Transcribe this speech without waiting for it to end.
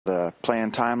The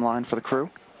planned timeline for the crew.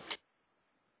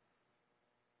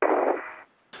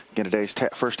 Again, today's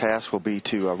first task will be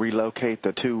to relocate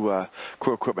the two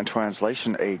crew equipment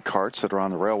translation aid carts that are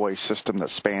on the railway system that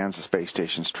spans the space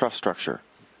station's truss structure.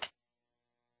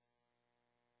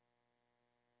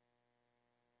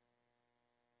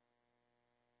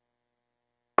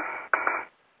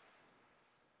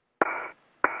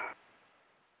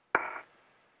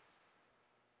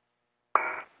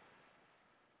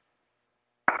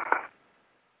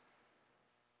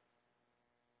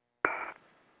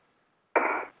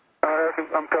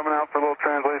 I'm coming out for a little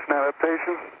translation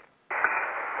adaptation.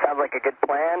 Sounds like a good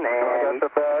plan, and... I got the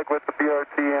bag with the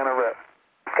BRT and a ret.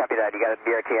 Copy that, you got a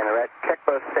BRT and a ret. Check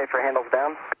both safer handles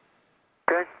down.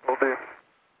 Okay, will do.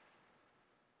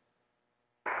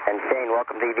 And Shane,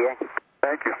 welcome to EVA.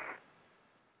 Thank you.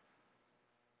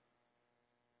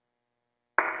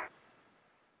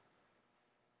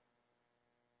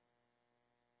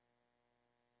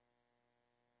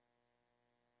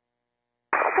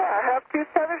 Okay, I have two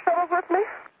tether shuttles with me,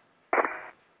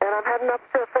 and I'm heading up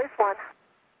to phase one.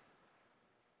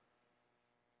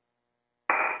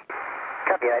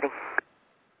 Copy, Heidi.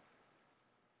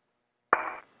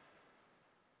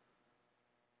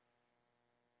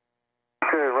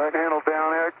 Okay, right handle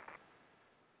down, Eric.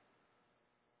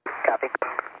 Copy.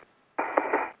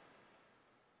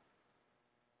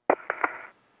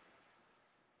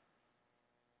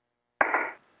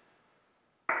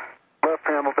 Left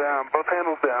handle down, both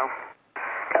handles down.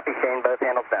 Copy, Shane, both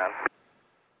handles down.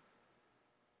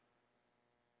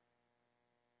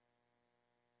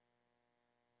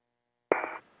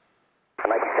 And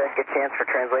like you said, good chance for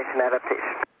translation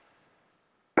adaptation.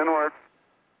 Didn't work.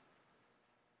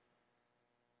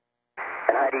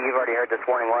 And Heidi, you've already heard this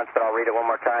warning once, but I'll read it one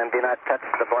more time. Do not touch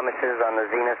the blemishes on the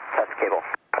Zenith test cable.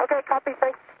 Okay, copy,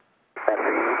 thanks. That's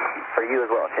for you as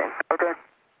well, Shane. Okay.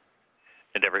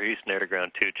 Endeavour Houston, air to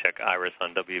ground 2, check Iris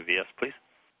on WVS, please.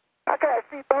 Okay, I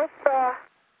see both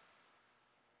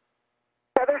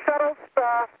tether shuttles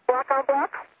black on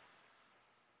black.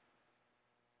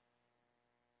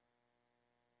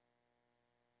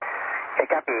 Okay,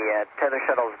 copy. Tether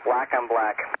shuttle's black on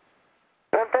black.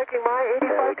 I'm taking my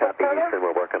 85 foot Copy, tether. Houston,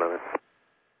 we're working on it.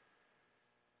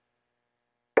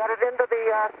 Got it into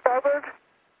the starboard.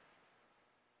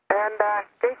 And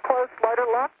gate closed, lighter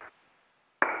locked.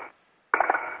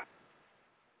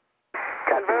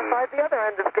 And verified the other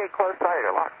end of gate closed,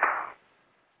 lighter locked.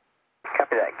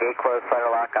 Copy that. Gate closed, lighter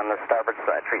lock on the starboard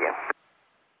side for you.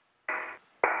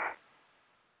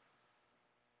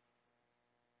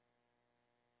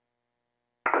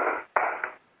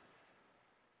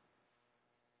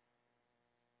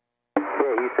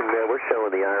 Yeah, Houston, we're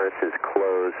showing the iris is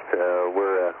closed.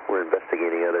 We're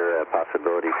investigating other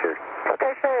possibilities here.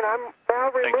 Okay, Shane, I'm now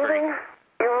removing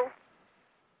your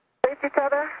safety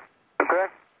tether. Okay.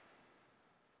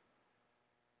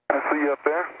 I see you up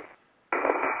there.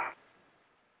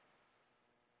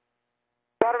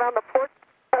 Got it on the port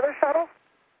tether shuttle.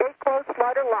 Gate closed,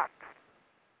 lighter locked.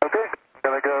 Okay.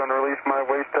 Gonna go and release my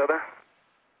waist tether.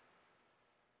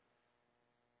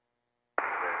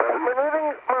 I'm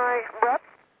removing my rep.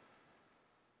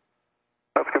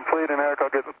 That's complete, and Eric, I'll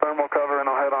get the thermal cover and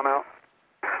I'll head on out.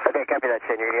 Okay, copy that,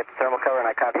 Shane. You're going to get the thermal cover, and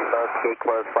I copy both. Gate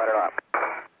closed, lighter lock.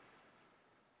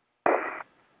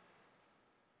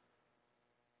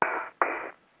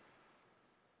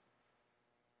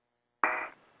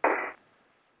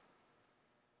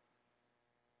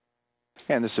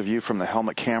 And this is a view from the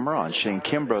helmet camera on Shane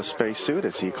Kimbrough's spacesuit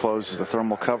as he closes the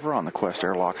thermal cover on the Quest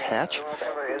airlock hatch.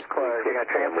 Cover is closed. You're going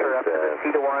to transfer up to the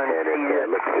C-1,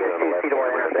 C-2,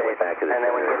 C-1 interface, and then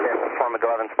when you get there, perform a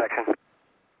glove inspection.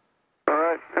 All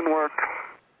right, didn't work.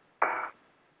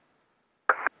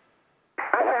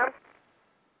 Hi, Sam.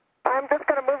 I'm just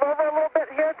going to move over a little bit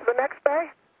here to the next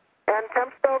bay and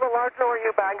temp stow the large lower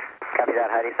U-bag. Copy that,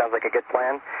 Heidi. Sounds like a good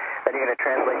plan. Then you're going to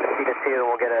translate the C-2, and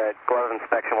we'll get a glove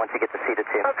inspection once you get the C-2.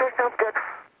 Okay, sounds good.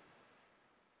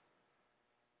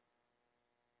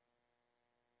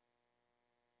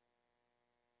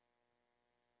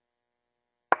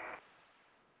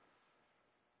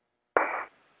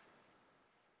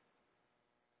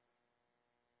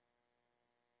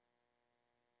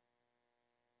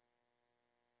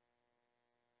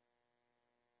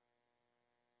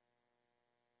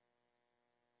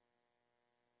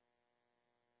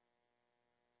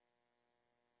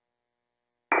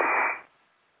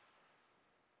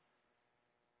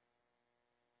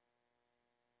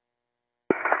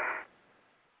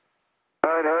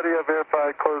 All right, Heidi, I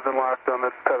verified closed and locked on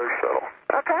this tether shuttle.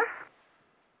 Okay.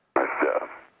 Nice job.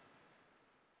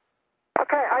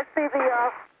 Okay, I see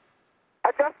the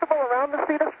adjustable around the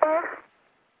seat of spur.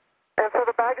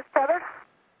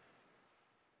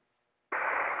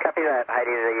 that,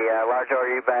 Heidi. The large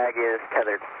RU bag is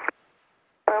tethered.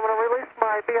 I'm going to release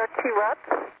my BRT rod.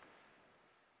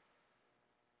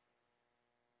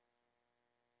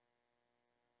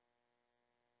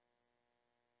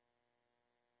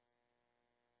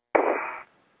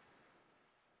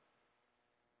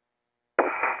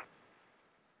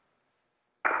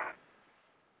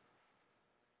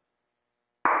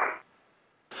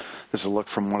 This is a look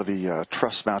from one of the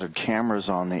truss-mounted cameras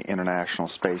on the International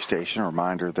Space Station. A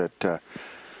reminder that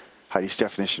Heidi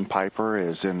Stefanyshyn-Piper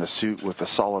is in the suit with the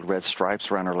solid red stripes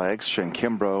around her legs.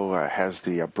 Kimbrough has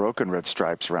the broken red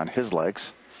stripes around his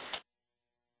legs.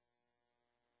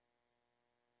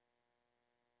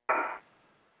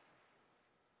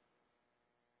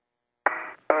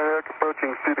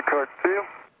 Approaching Cedar Cart 2.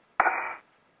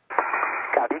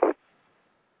 Copy.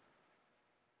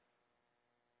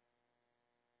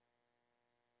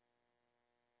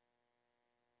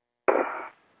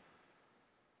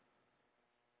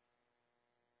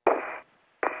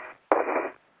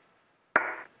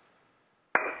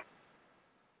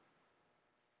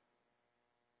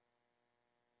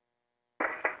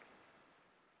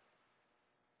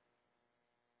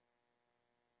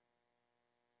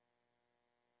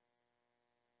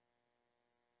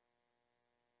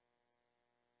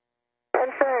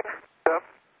 Shane. Yep.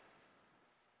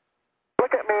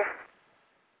 Look at me.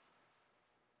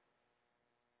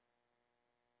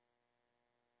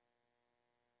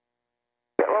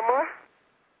 Get one more.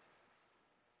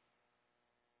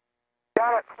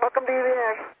 Got it. Welcome to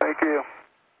EVA. Thank you.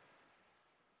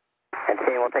 And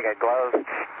Shane, we'll take a glove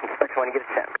inspection when you get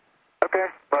a chance. Okay.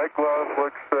 Right glove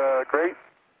looks great.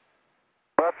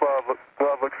 Left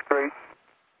glove looks great.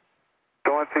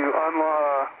 Going to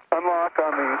unlock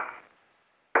on the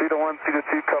C-1,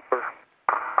 C-2 coupler.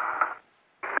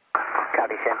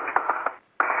 Copy, Shane.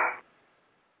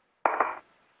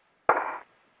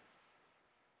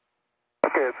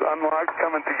 Okay, it's unlocked.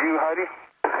 Coming to you, Heidi.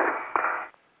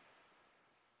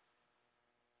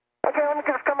 Okay, let me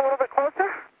just come a little bit closer.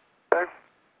 Okay.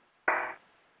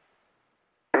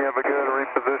 You have a go to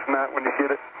reposition that when you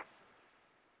get it.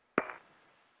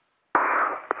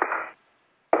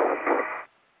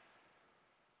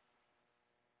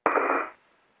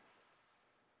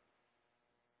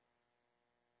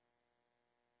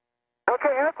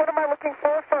 Okay, Eric, what am I looking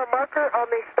for a marker on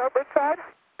the starboard side?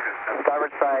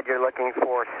 Starboard side, you're looking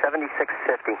for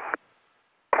 7650.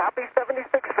 Copy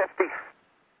 7650.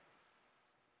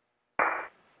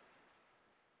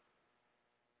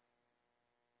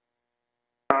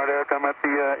 All right, Eric, I'm at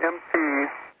the MT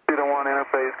C-1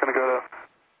 interface. Going to go to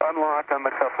unlock on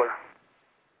the coupler.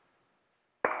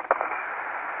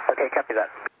 Okay, copy that.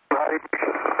 Heidi, you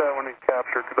should put that one in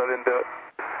capture because I didn't do it.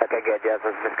 Okay, good, yes, I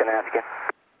was just going to ask you.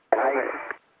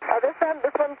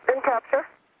 This one's in capture.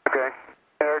 Okay.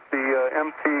 Eric, the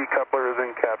MT coupler is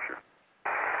in capture.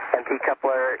 MT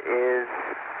coupler is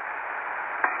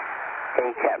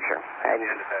in capture. And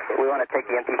we want to take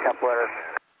the MT coupler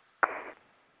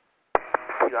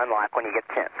to unlock when you get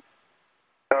the chance.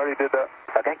 I already did that.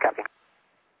 Okay, copy.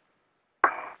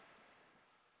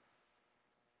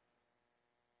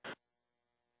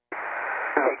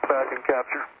 Now it's back in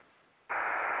capture.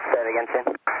 Say it again,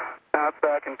 Shane. Now it's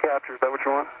back in capture. Is that what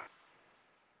you want?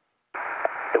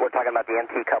 We're talking about the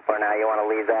MT coupler now. You want to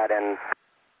leave that in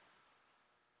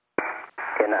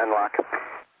unlock.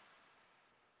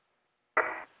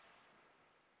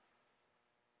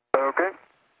 Okay.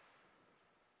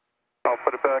 I'll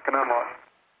put it back in unlock.